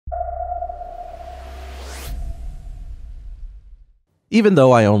Even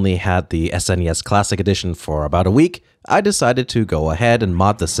though I only had the SNES Classic Edition for about a week, I decided to go ahead and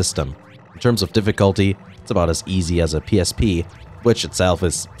mod the system. In terms of difficulty, it's about as easy as a PSP, which itself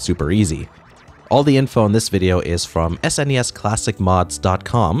is super easy. All the info in this video is from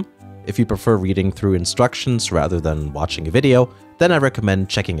SNESClassicMods.com. If you prefer reading through instructions rather than watching a video, then I recommend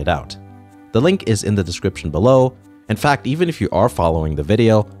checking it out. The link is in the description below. In fact, even if you are following the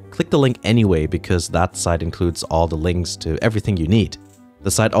video, click the link anyway because that site includes all the links to everything you need.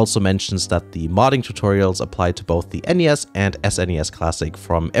 The site also mentions that the modding tutorials apply to both the NES and SNES Classic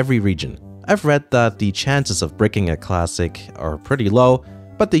from every region. I've read that the chances of bricking a Classic are pretty low,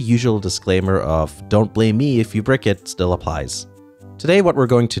 but the usual disclaimer of "don't blame me if you brick it" still applies. Today what we're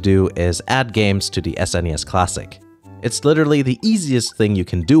going to do is add games to the SNES Classic. It's literally the easiest thing you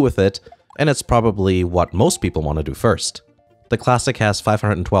can do with it, and it's probably what most people want to do first. The Classic has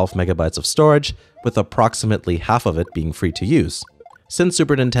 512 megabytes of storage, with approximately half of it being free to use. Since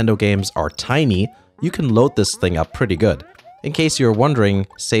Super Nintendo games are tiny, you can load this thing up pretty good. In case you're wondering,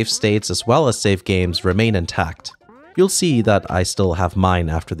 save states as well as save games remain intact. You'll see that I still have mine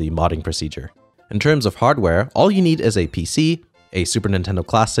after the modding procedure. In terms of hardware, all you need is a PC, a Super Nintendo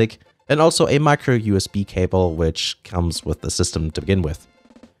Classic, and also a micro USB cable which comes with the system to begin with.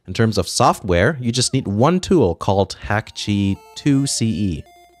 In terms of software, you just need one tool called HackG 2CE.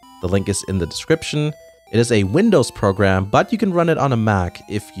 The link is in the description. It is a Windows program, but you can run it on a Mac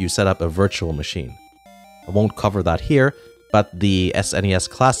if you set up a virtual machine. I won't cover that here, but the SNES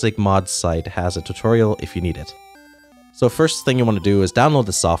Classic Mods site has a tutorial if you need it. So first thing you want to do is download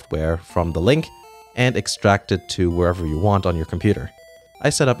the software from the link and extract it to wherever you want on your computer.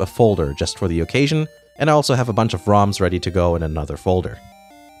 I set up a folder just for the occasion, and I also have a bunch of ROMs ready to go in another folder.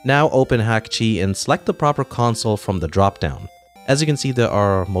 Now open HackG and select the proper console from the drop-down. As you can see, there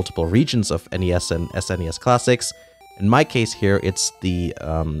are multiple regions of NES and SNES Classics. In my case here, it's the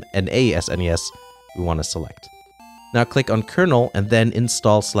NA SNES we want to select. Now click on Kernel and then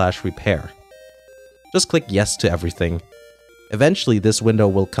Install/Repair. Just click Yes to everything. Eventually, this window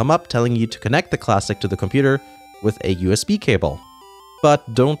will come up telling you to connect the Classic to the computer with a USB cable.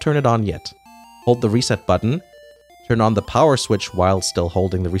 But don't turn it on yet. Hold the reset button. Turn on the power switch while still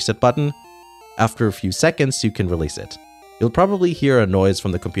holding the reset button. After a few seconds, you can release it. You'll probably hear a noise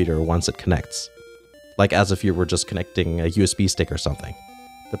from the computer once it connects, like as if you were just connecting a USB stick or something.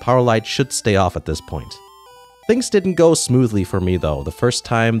 The power light should stay off at this point. Things didn't go smoothly for me though. The first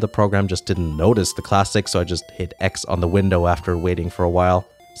time the program just didn't notice the Classic, so I just hit X on the window after waiting for a while.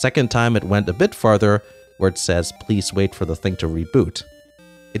 Second time it went a bit farther, where it says please wait for the thing to reboot.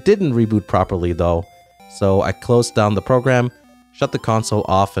 It didn't reboot properly though, so I closed down the program, shut the console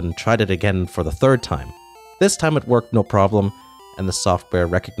off, and tried it again for the third time. This time it worked no problem, and the software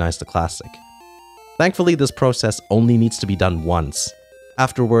recognized the Classic. Thankfully, this process only needs to be done once.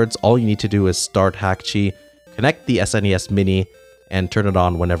 Afterwards, all you need to do is start HackG, connect the SNES Mini, and turn it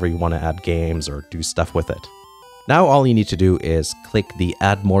on whenever you want to add games or do stuff with it. Now all you need to do is click the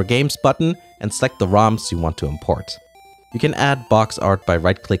Add More Games button and select the ROMs you want to import. You can add box art by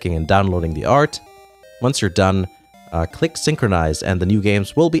right-clicking and downloading the art. Once you're done, click Synchronize and the new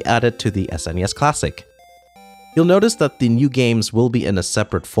games will be added to the SNES Classic. You'll notice that the new games will be in a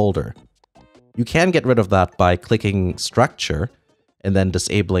separate folder. You can get rid of that by clicking Structure and then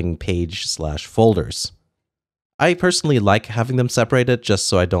disabling Page/Folders. I personally like having them separated just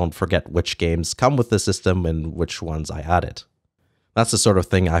so I don't forget which games come with the system and which ones I added. That's the sort of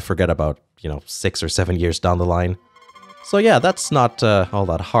thing I forget about, 6 or 7 years down the line. So yeah, that's not all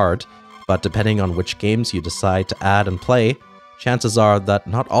that hard, but depending on which games you decide to add and play, chances are that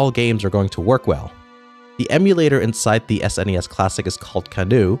not all games are going to work well. The emulator inside the SNES Classic is called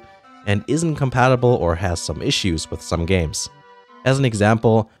Canoe and isn't compatible or has some issues with some games. As an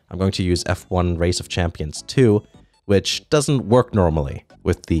example, I'm going to use F1 Race of Champions 2, which doesn't work normally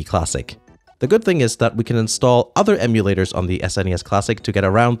with the Classic. The good thing is that we can install other emulators on the SNES Classic to get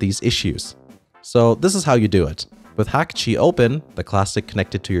around these issues. So this is how you do it. With HackG open, the Classic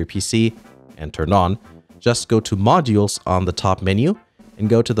connected to your PC, and turned on, just go to Modules on the top menu and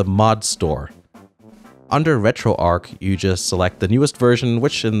go to the Mod Store. Under RetroArch, you just select the newest version,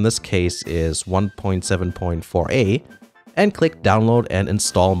 which in this case is 1.7.4a, and click Download and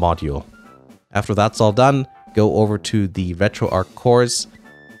Install Module. After that's all done, go over to the RetroArch cores,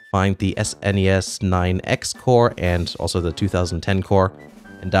 find the SNES 9X core and also the 2010 core,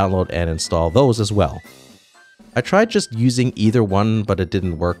 and download and install those as well. I tried just using either one, but it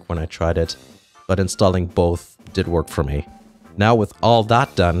didn't work when I tried it, but installing both did work for me. Now with all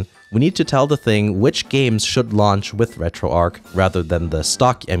that done, we need to tell the thing which games should launch with RetroArch rather than the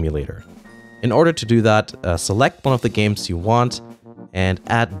stock emulator. In order to do that, select one of the games you want and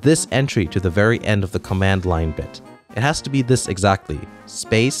add this entry to the very end of the command line bit. It has to be this exactly,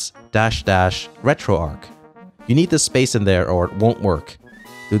 space -- RetroArch. You need this space in there or it won't work.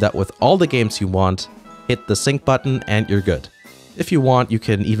 Do that with all the games you want, hit the sync button, and you're good. If you want, you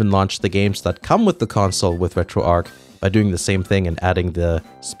can even launch the games that come with the console with RetroArch by doing the same thing and adding the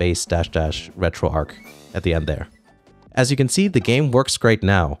space -- RetroArch at the end there. As you can see, the game works great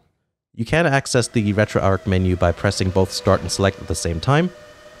now. You can access the RetroArch menu by pressing both start and select at the same time.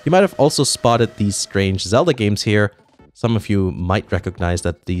 You might have also spotted these strange Zelda games here. Some of you might recognize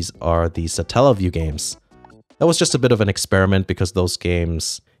that these are the Satellaview games. That was just a bit of an experiment because those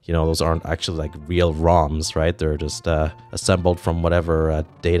games, you know, those aren't actually like real ROMs, right? They're just assembled from whatever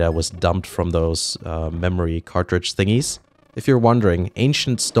data was dumped from those memory cartridge thingies. If you're wondering,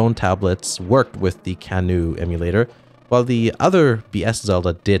 ancient stone tablets worked with the Canoe emulator, while the other BS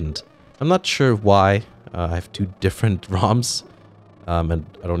Zelda didn't. I'm not sure why. I have two different ROMs, and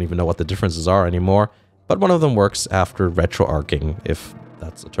I don't even know what the differences are anymore, but one of them works after retroarching, if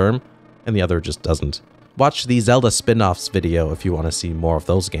that's a term, and the other just doesn't. Watch the Zelda spin-offs video if you want to see more of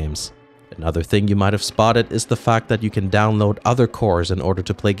those games. Another thing you might have spotted is the fact that you can download other cores in order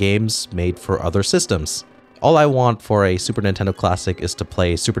to play games made for other systems. All I want for a Super Nintendo Classic is to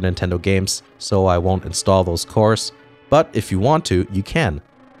play Super Nintendo games, so I won't install those cores, but if you want to, you can.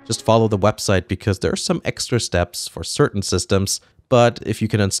 Just follow the website because there are some extra steps for certain systems, but if you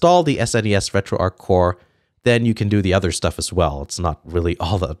can install the SNES RetroArch core, then you can do the other stuff as well. It's not really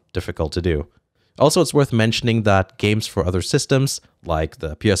all that difficult to do. Also, it's worth mentioning that games for other systems, like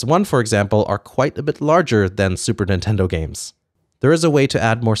the PS1 for example, are quite a bit larger than Super Nintendo games. There is a way to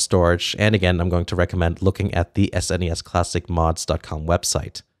add more storage, and again, I'm going to recommend looking at the SNESClassicMods.com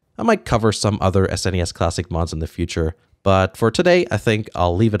website. I might cover some other SNES Classic mods in the future, but for today, I think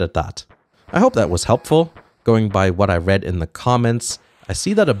I'll leave it at that. I hope that was helpful. Going by what I read in the comments, I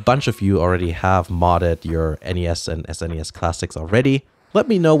see that a bunch of you already have modded your NES and SNES Classics already. Let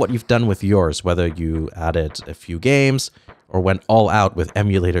me know what you've done with yours, whether you added a few games or went all out with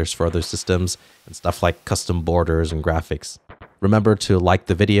emulators for other systems and stuff like custom borders and graphics. Remember to like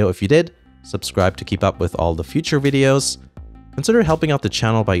the video if you did, subscribe to keep up with all the future videos. Consider helping out the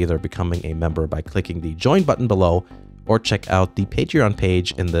channel by either becoming a member by clicking the join button below or check out the Patreon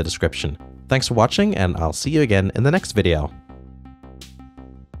page in the description. Thanks for watching, and I'll see you again in the next video.